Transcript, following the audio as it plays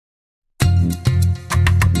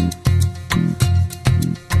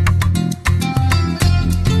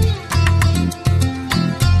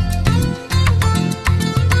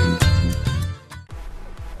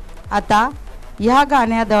आता ह्या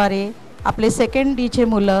गाण्याद्वारे आपले सेकंड डीचे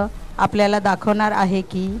मुलं आपल्याला दाखवणार आहे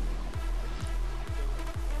की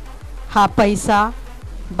हा पैसा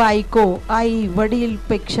बायको आई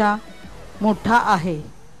वडीलपेक्षा मोठा आहे.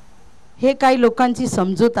 हे काही लोकांची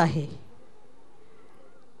समजूत आहे.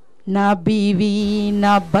 ना बीवी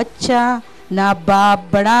ना बच्चा ना बाप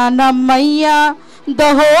बड़ा ना मैया, the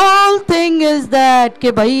whole thing is that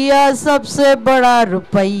कि भैया सबसे बड़ा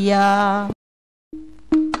रुपैया.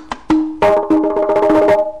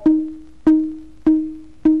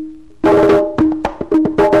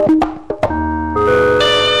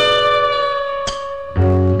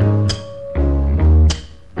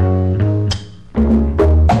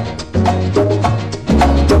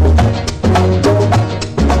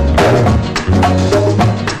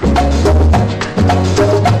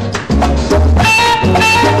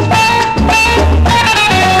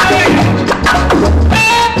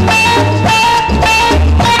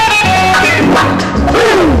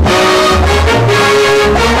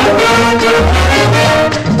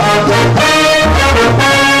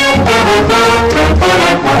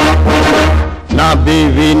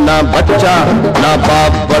 बीवी ना बच्चा ना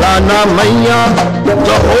बाप बड़ा ना मैया,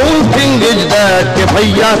 the whole thing is that कि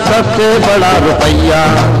भैया सबसे बड़ा रुपैया.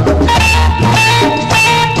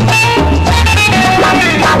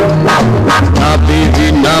 ना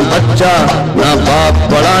बीवी ना बच्चा ना बाप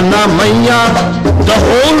बड़ा ना मैया, the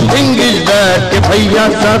whole thing is that कि भैया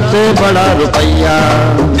सबसे बड़ा रुपैया.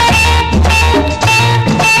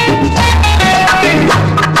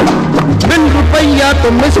 बिन रुपैया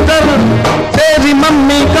तो मिस्टर तेरी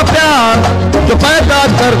मम्मी का प्यार, जो पैदा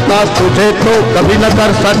करता तुझे तो कभी न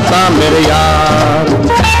कर सकता मेरे यार.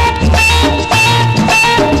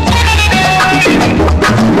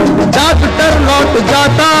 डॉक्टर लौट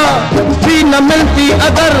जाता भी न मिलती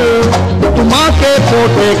अगर, तू माँ के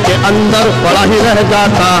पोटे के अंदर पड़ा ही रह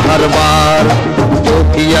जाता हर बार. जो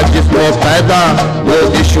किया जिसने पैदा वो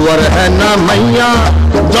ईश्वर है ना मैया,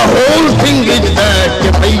 the whole thing is that कि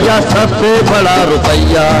भैया सबसे बड़ा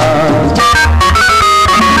रुपैया.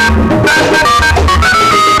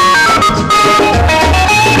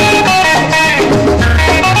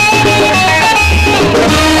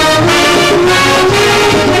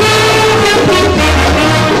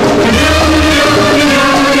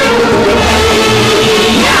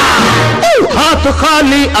 हाथ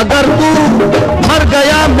खाली अगर तू मर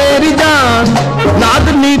गया मेरी जान, न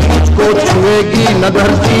आदमी तुझको छुएगी न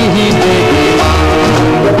धरती ही देगी.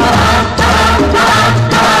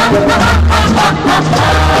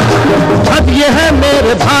 अब ये है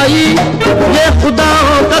मेरे भाई ये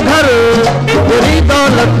खुदाओं का घर, तेरी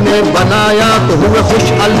दौलत ने बनाया तो हुए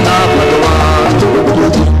खुश अल्लाह भगवान.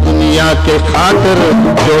 तू दुनिया के खातिर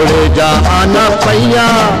जोड़े जा आना पैया,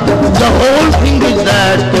 the whole thing is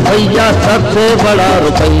that कि भैया सबसे बड़ा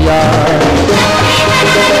रुपैया.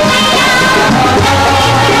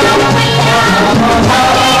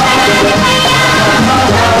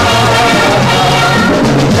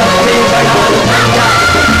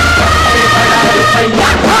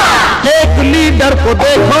 एक लीडर को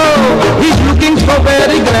देखो, he's looking so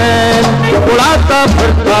very grand, उड़ाता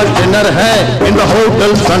फिरता डिनर है in the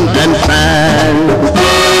hotel Sun and Fan.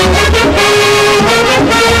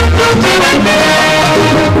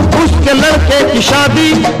 उसके लड़के की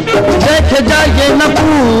शादी देखे जाइए न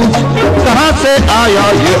पूछ, कहाँ से आया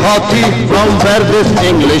ये हाथी from where this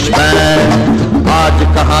Englishman. आज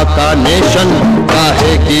कहाँ का नेशन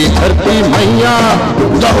काहे की धरती मैया,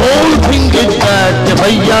 the whole thing is that कि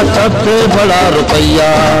भैया सबसे बड़ा रुपैया.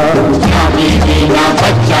 ना बीवी ना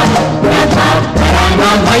बच्चा ना बाप बड़ा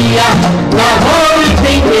ना भैया, the whole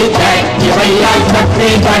thing is that कि भैया सबसे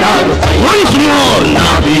बड़ा रुपैया. Once more, ना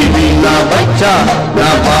बीवी ना बच्चा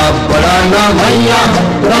ना बाप बड़ा ना भैया,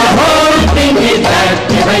 the whole thing is that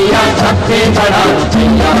कि भैया सबसे बड़ा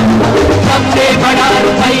रुपैया. सबसे बड़ा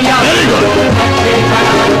रुपैया.